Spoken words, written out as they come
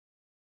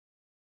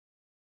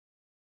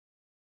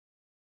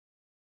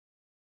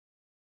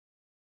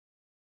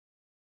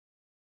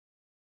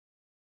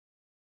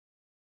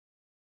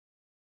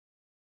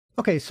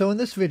Okay, so in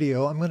this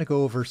video, I'm going to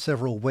go over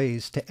several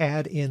ways to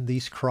add in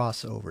these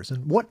crossovers.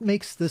 And what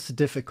makes this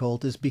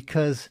difficult is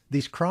because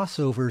these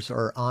crossovers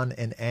are on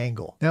an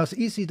angle. Now, it's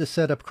easy to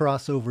set up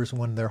crossovers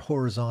when they're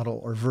horizontal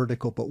or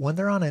vertical, but when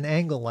they're on an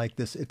angle like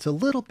this, it's a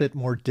little bit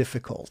more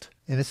difficult.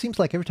 And it seems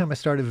like every time I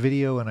start a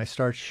video and I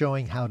start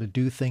showing how to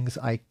do things,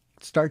 I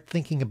start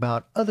thinking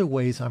about other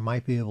ways I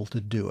might be able to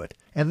do it.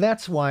 And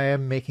that's why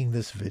I'm making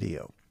this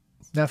video.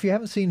 Now, if you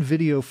haven't seen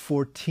video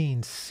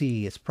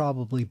 14C, it's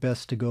probably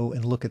best to go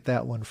and look at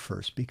that one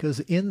first,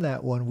 because in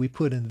that one we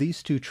put in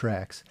these two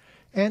tracks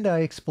and I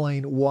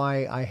explain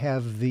why I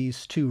have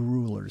these two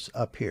rulers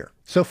up here.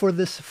 So for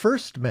this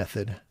first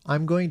method,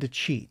 I'm going to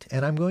cheat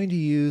and I'm going to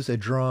use a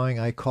drawing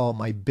I call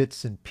my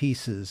bits and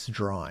pieces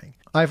drawing.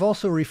 I've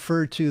also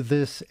referred to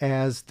this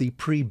as the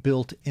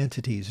pre-built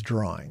entities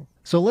drawing.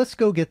 So let's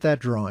go get that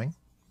drawing.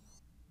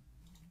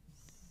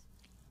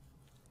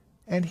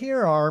 And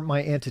here are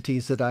my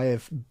entities that I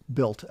have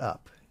built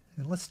up.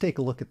 And let's take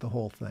a look at the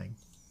whole thing.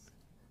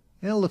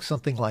 And it looks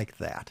something like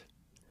that.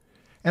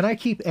 And I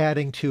keep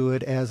adding to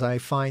it as I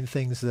find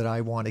things that I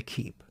want to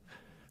keep.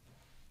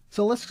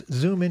 So let's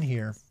zoom in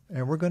here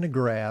and we're going to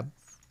grab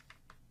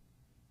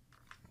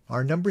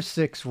our number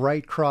 6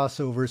 right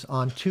crossovers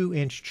on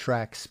 2-inch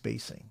track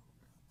spacing.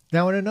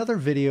 Now in another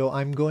video,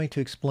 I'm going to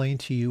explain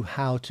to you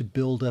how to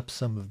build up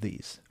some of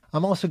these.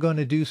 I'm also going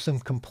to do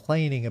some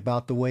complaining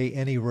about the way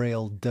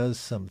AnyRail does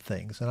some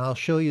things, and I'll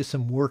show you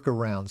some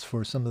workarounds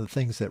for some of the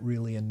things that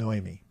really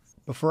annoy me.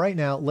 But for right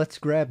now, let's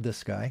grab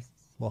this guy.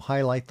 We'll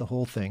highlight the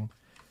whole thing.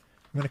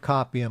 I'm going to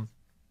copy him.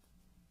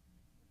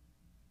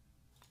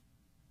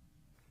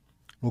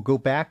 We'll go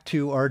back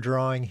to our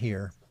drawing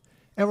here,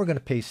 and we're going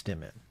to paste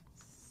him in.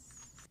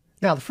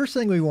 Now, the first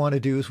thing we want to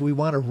do is we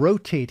want to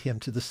rotate him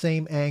to the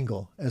same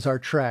angle as our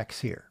tracks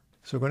here.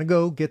 So we're going to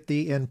go get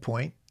the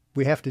endpoint.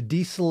 We have to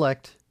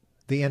deselect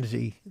the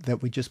entity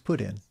that we just put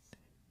in. And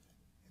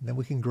then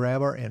we can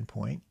grab our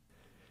endpoint.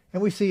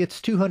 And we see it's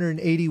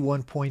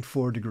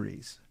 281.4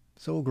 degrees.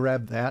 So we'll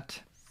grab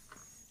that,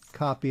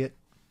 copy it,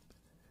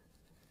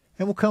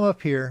 and we'll come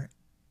up here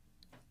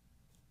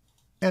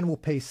and we'll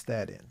paste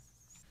that in.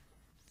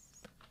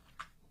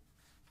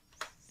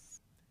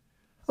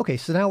 Okay,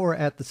 so now we're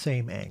at the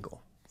same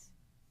angle.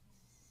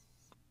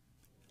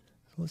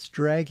 So let's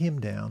drag him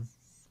down.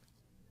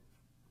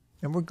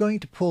 And we're going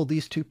to pull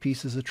these two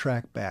pieces of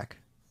track back.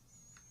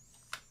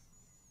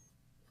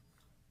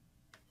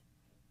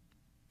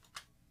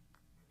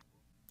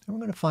 And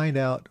we're going to find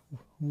out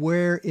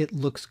where it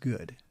looks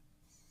good.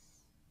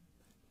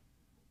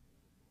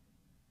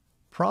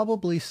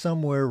 Probably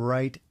somewhere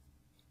right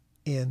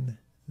in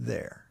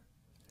there.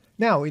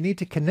 Now we need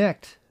to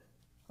connect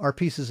our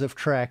pieces of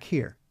track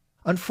here.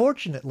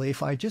 Unfortunately,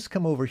 if I just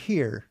come over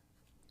here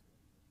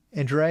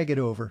and drag it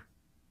over,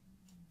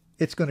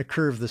 it's going to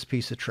curve this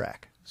piece of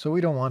track. So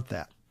we don't want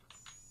that.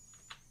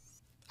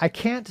 I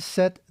can't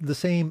set the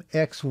same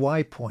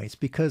XY points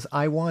because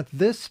I want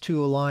this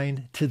to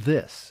align to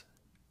this.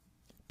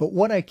 But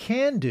what I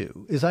can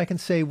do is I can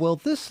say, well,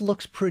 this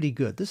looks pretty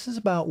good. This is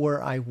about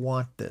where I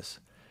want this.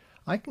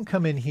 I can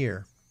come in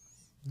here,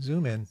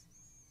 zoom in,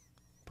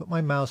 put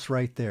my mouse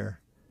right there,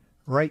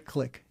 right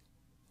click,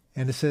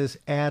 and it says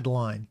add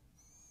line.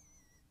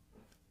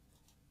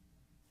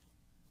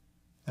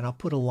 And I'll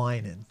put a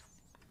line in.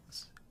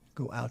 Let's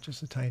go out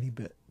just a tiny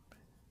bit.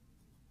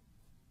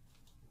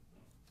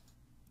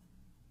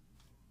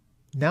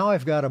 Now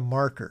I've got a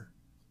marker.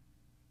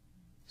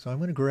 So I'm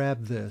going to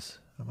grab this.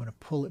 I'm going to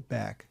pull it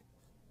back.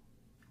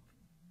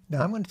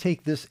 Now I'm going to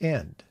take this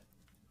end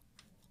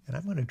and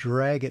I'm going to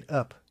drag it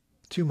up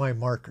to my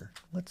marker.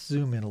 Let's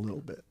zoom in a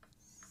little bit.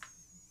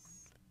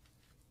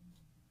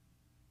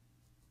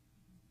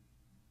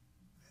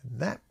 And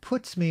that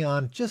puts me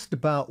on just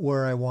about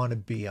where I want to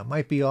be. I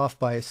might be off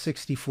by a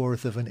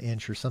 64th of an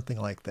inch or something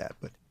like that,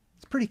 but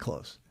it's pretty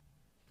close.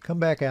 Come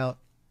back out,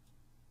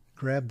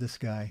 grab this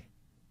guy.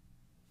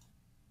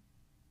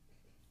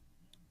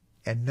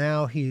 And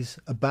now he's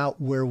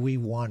about where we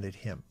wanted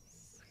him.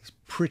 He's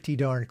pretty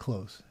darn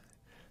close.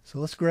 So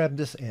let's grab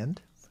this end,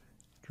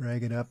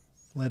 drag it up,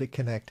 let it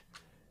connect,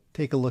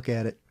 take a look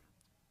at it.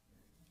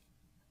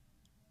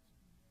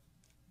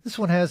 This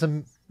one has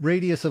a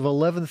radius of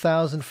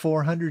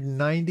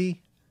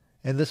 11,490,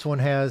 and this one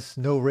has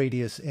no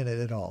radius in it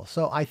at all.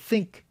 So I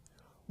think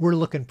we're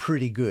looking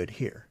pretty good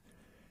here.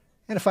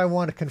 And if I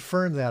want to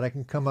confirm that, I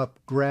can come up,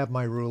 grab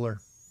my ruler,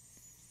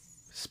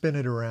 spin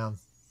it around,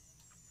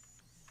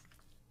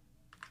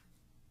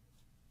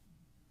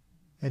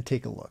 and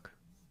take a look.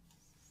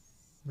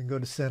 We can go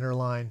to center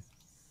line.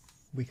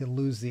 We can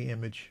lose the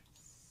image.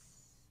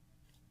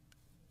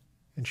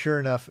 And sure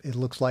enough, it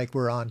looks like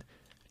we're on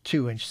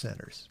 2-inch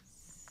centers.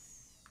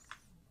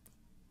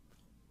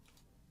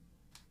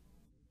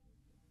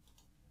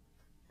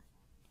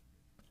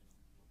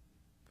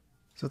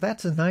 So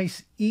that's a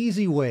nice,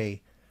 easy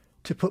way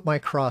to put my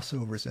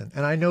crossovers in.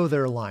 And I know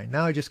they're aligned.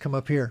 Now I just come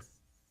up here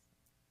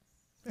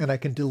and I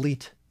can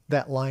delete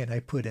that line I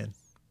put in.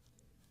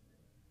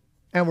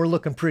 And we're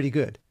looking pretty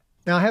good.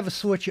 Now I have a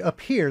switch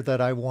up here that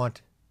I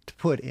want to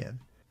put in.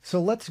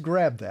 So let's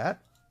grab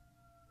that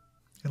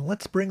and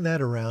let's bring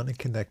that around and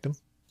connect them.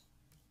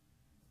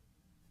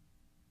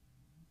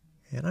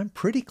 And I'm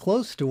pretty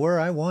close to where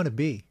I want to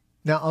be.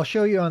 Now I'll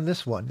show you on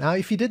this one. Now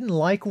if you didn't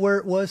like where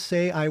it was,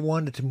 say I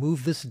wanted to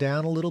move this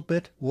down a little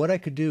bit, what I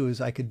could do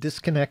is I could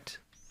disconnect,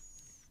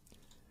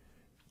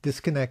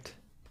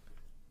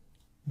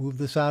 move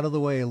this out of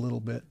the way a little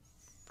bit,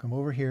 come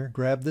over here,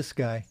 grab this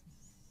guy,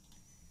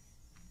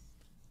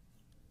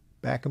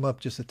 back him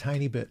up just a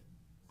tiny bit.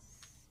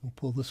 We'll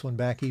pull this one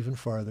back even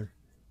farther,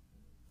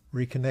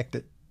 reconnect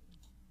it.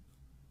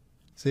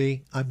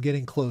 See, I'm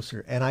getting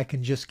closer and I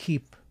can just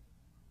keep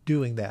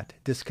doing that,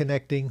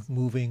 disconnecting,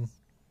 moving,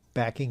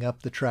 backing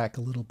up the track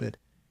a little bit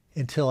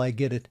until I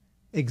get it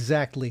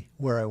exactly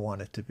where I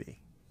want it to be.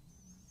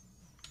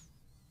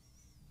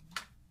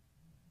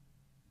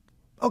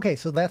 Okay,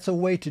 so that's a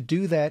way to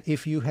do that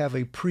if you have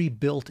a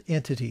pre-built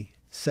entity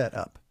set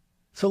up.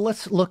 So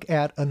let's look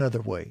at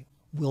another way.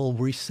 We'll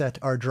reset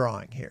our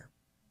drawing here.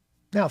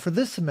 Now for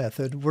this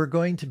method, we're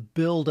going to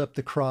build up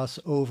the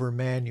crossover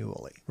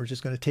manually. We're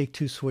just going to take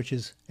two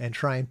switches and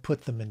try and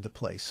put them into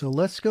place. So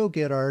let's go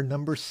get our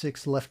number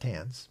 6 left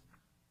hands.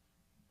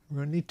 We're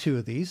going to need 2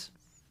 of these.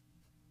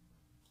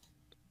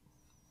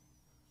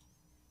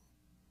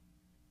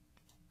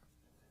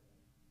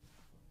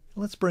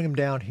 Let's bring them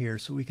down here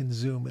so we can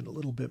zoom in a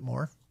little bit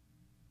more.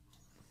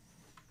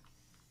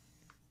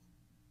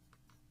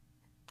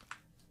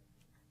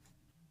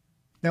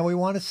 Now we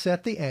want to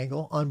set the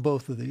angle on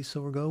both of these,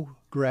 so we'll go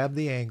grab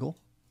the angle,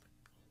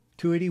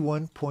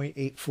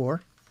 281.84. We'll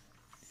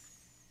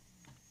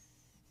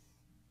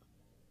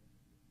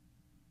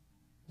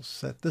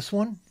set this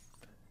one.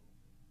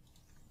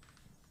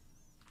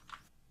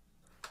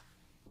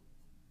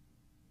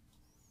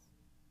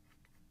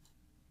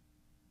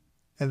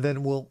 And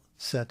then we'll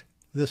set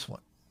this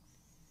one.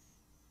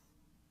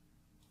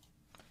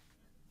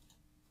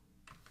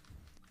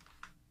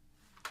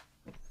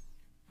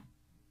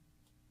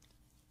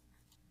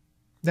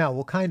 Now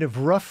we'll kind of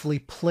roughly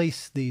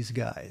place these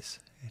guys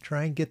and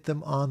try and get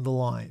them on the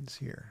lines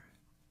here.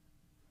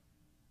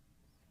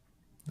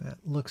 That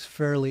looks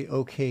fairly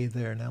okay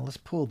there. Now let's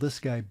pull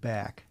this guy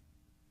back.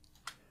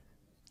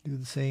 Do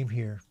the same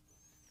here.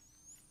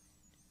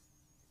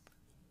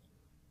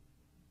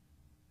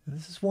 And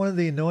this is one of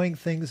the annoying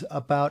things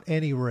about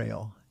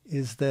AnyRail,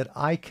 is that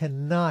I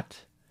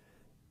cannot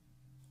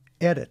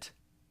edit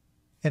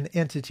an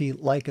entity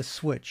like a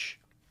switch.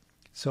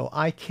 So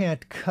I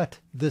can't cut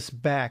this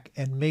back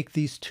and make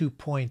these 2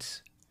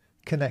 points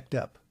connect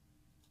up.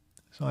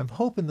 So I'm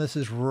hoping this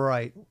is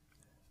right.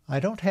 I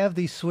don't have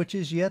these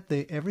switches yet.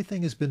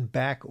 Everything has been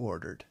back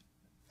ordered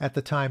at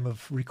the time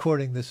of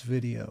recording this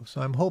video.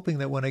 So I'm hoping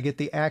that when I get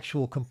the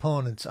actual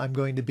components, I'm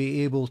going to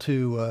be able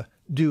to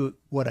do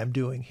what I'm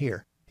doing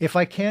here. If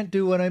I can't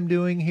do what I'm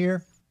doing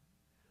here,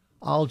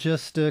 I'll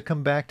just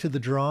come back to the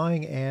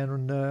drawing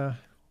and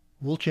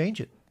we'll change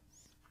it.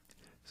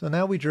 So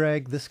now we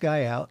drag this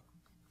guy out.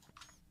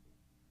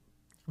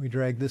 We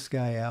drag this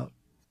guy out.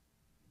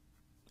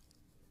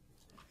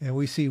 And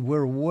we see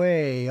we're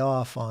way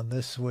off on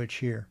this switch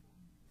here.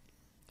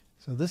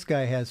 So this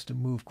guy has to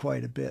move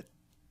quite a bit.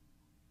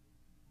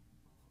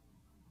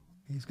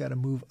 He's got to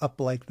move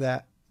up like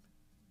that.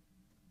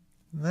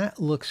 And that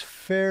looks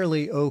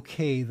fairly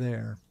okay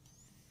there.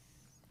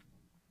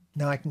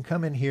 Now I can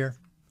come in here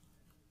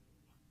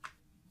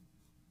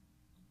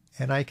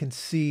and I can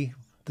see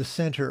the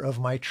center of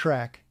my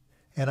track.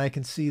 And I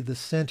can see the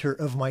center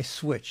of my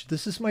switch.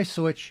 This is my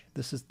switch.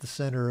 This is the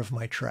center of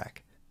my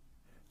track.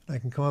 I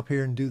can come up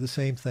here and do the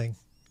same thing.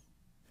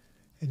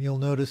 And you'll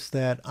notice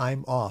that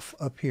I'm off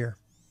up here.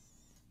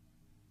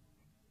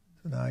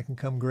 So now I can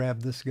come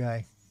grab this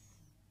guy.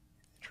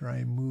 Try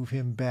and move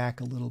him back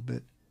a little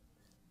bit.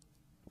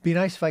 It'd be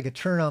nice if I could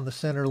turn on the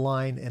center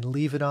line and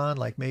leave it on,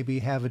 like maybe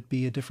have it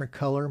be a different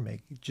color,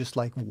 make it just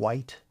like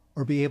white,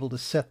 or be able to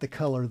set the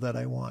color that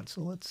I want. So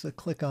let's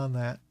click on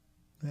that.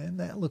 And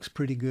that looks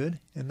pretty good.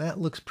 And that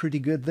looks pretty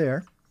good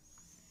there.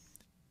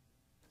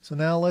 So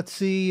now let's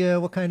see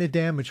what kind of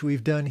damage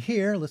we've done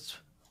here. Let's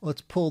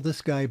pull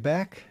this guy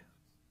back.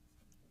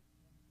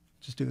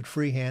 Just do it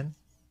freehand.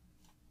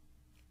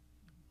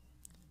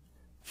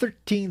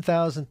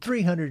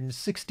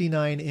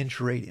 13,369 inch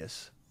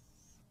radius.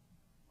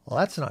 Well,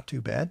 that's not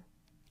too bad.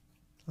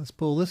 Let's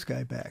pull this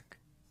guy back.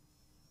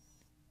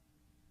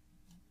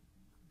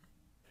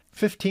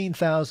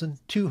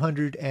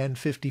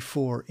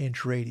 15,254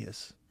 inch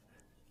radius.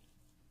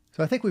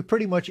 So I think we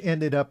pretty much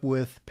ended up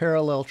with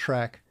parallel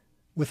track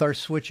with our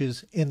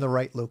switches in the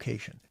right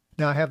location.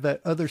 Now I have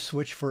that other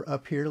switch for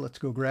up here. Let's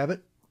go grab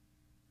it.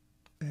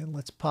 And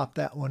let's pop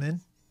that one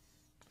in.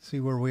 See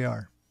where we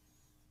are.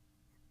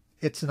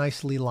 It's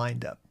nicely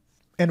lined up.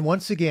 And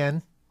once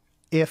again,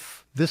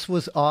 if this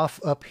was off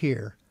up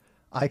here,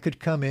 I could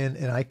come in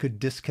and I could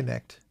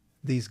disconnect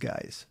these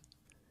guys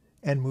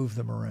and move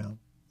them around.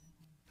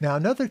 Now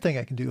another thing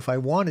I can do if I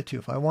wanted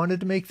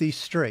to make these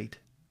straight,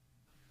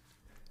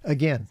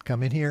 again,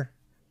 come in here,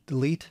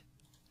 delete,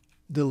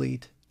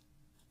 delete,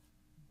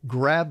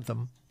 grab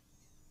them,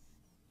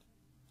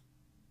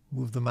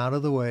 Move them out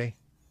of the way.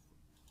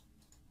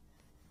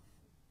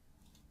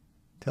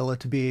 Tell it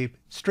to be a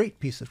straight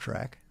piece of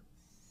track.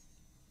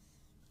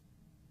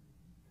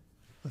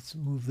 Let's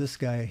move this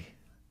guy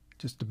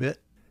just a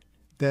bit.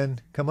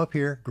 Then come up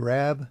here,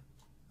 grab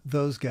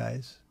those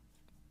guys,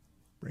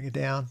 bring it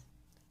down,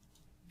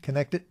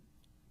 connect it.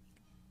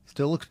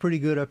 Still looks pretty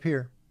good up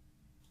here.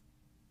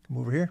 Come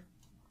over here,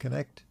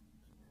 connect,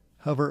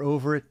 hover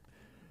over it.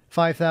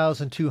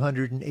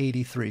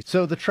 5,283.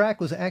 So the track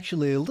was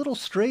actually a little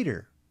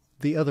straighter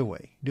the other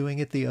way, doing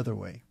it the other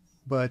way.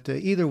 But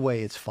either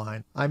way, it's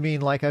fine. I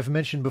mean, like I've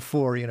mentioned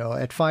before, you know,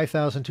 at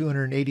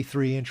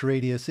 5,283 inch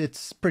radius,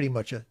 it's pretty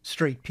much a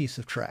straight piece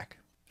of track.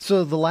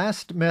 So the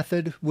last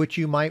method, which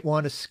you might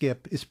want to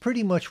skip, is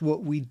pretty much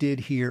what we did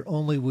here,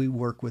 only we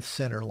work with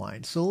center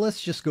lines. So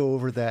let's just go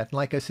over that. And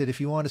like I said, if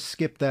you want to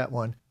skip that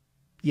one,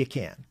 you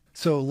can.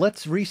 So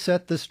let's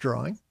reset this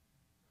drawing.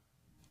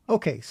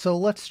 Okay, so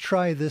let's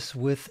try this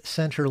with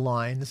center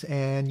lines,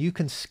 and you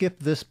can skip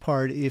this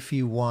part if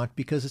you want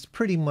because it's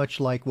pretty much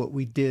like what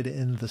we did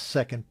in the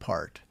second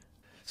part.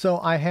 So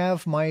I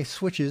have my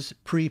switches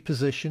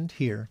pre-positioned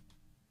here.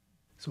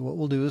 So what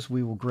we'll do is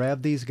we will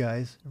grab these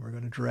guys and we're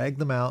going to drag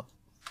them out.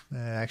 It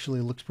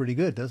actually looks pretty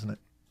good, doesn't it?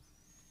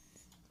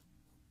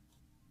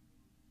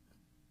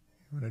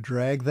 I'm going to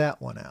drag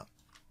that one out.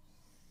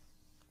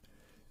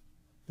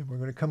 Then we're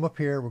going to come up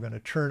here, we're going to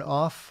turn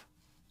off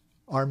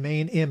our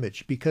main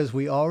image because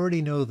we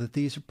already know that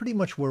these are pretty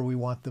much where we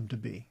want them to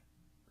be.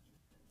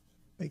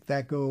 Make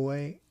that go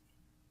away.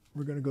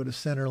 We're going to go to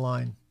center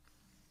line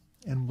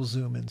and we'll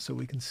zoom in so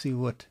we can see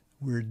what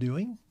we're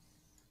doing.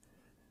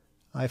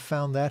 I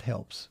found that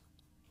helps.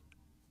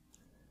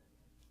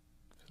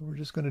 So we're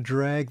just going to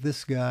drag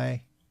this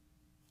guy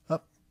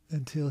up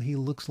until he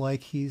looks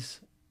like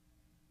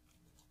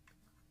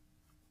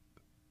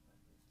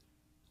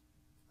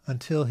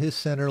until his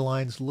center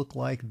lines look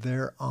like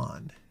they're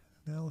on.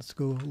 Now let's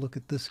go look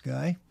at this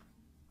guy.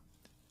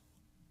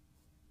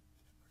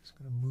 Just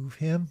going to move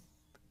him.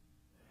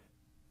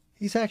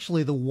 He's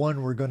actually the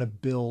one we're going to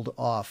build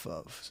off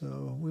of.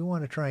 So we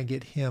want to try and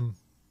get him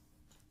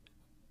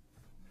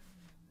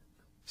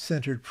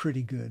centered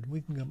pretty good.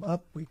 We can come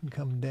up, we can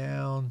come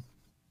down.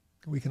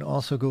 We can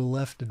also go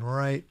left and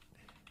right.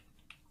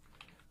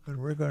 But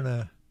we're going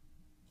to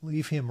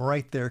leave him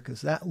right there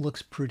because that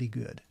looks pretty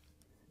good.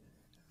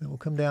 Then we'll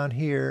come down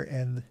here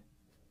and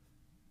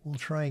we'll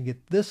try and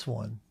get this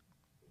one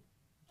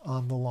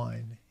on the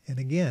line. And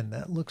again,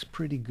 that looks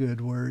pretty good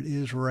where it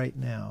is right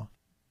now.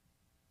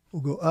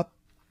 We'll go up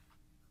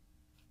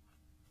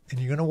and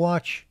you're going to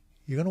watch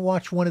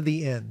one of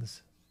the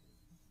ends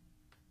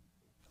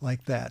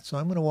like that. So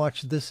I'm going to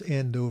watch this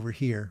end over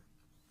here.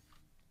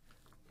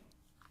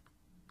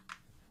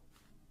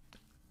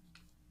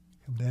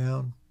 Come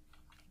down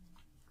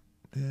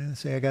and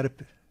say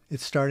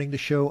it's starting to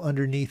show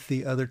underneath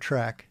the other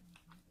track.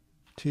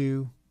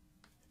 2.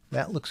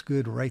 That looks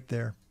good right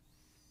there.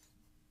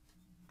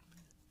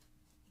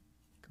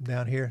 Come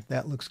down here.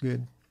 That looks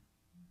good.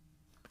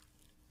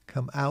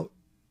 Come out.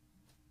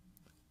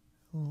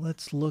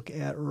 Let's look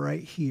at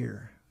right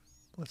here.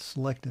 Let's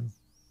select him.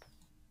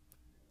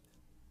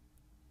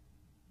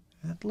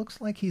 That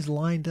looks like he's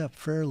lined up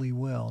fairly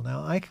well.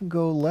 Now I can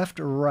go left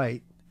or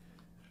right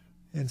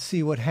and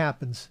see what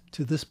happens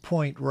to this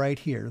point right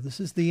here. This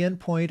is the end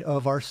point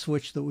of our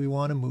switch that we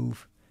want to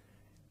move.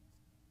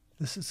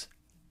 This is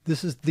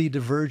the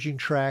diverging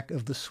track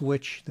of the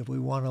switch that we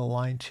want to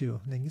align to.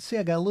 And you can see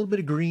I got a little bit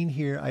of green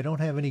here. I don't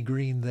have any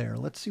green there.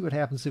 Let's see what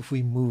happens if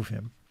we move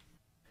him.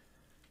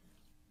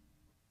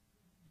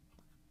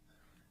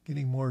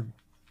 Getting more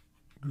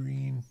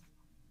green.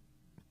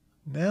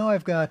 Now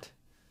I've got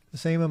the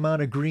same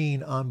amount of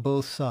green on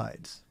both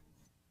sides.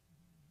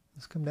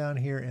 Let's come down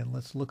here and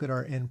let's look at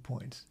our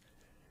endpoints.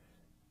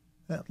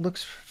 That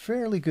looks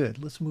fairly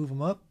good. Let's move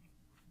them up.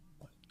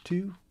 1,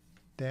 2,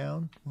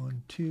 down.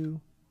 1, 2.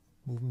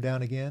 Move them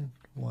down again.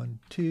 1,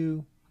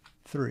 2,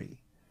 3.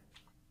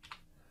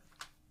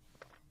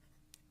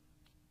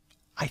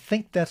 I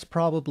think that's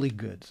probably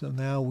good. So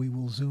now we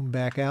will zoom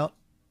back out.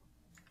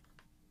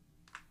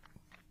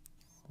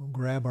 We'll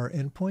grab our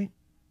endpoint.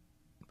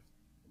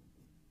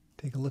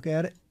 Take a look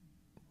at it.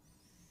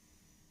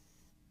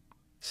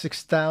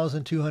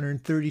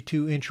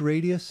 6,232 inch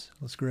radius.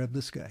 Let's grab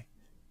this guy.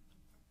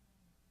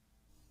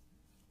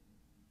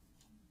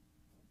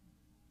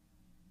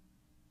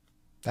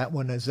 That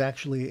one is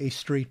actually a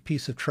straight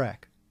piece of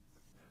track.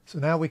 So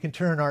now we can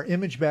turn our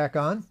image back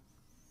on.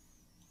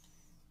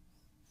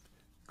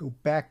 Go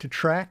back to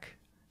track.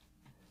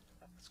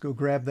 Let's go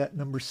grab that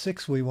number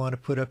 6 we want to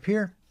put up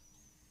here.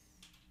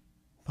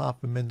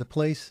 Pop him into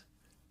place.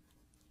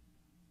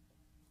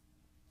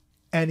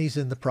 And he's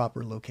in the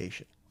proper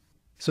location.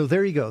 So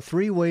there you go.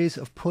 3 ways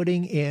of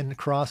putting in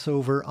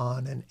crossover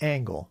on an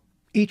angle.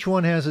 Each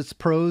one has its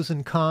pros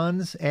and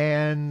cons,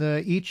 and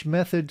each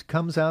method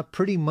comes out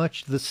pretty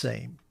much the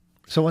same.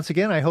 So once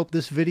again, I hope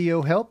this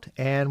video helped,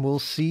 and we'll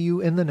see you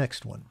in the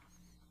next one.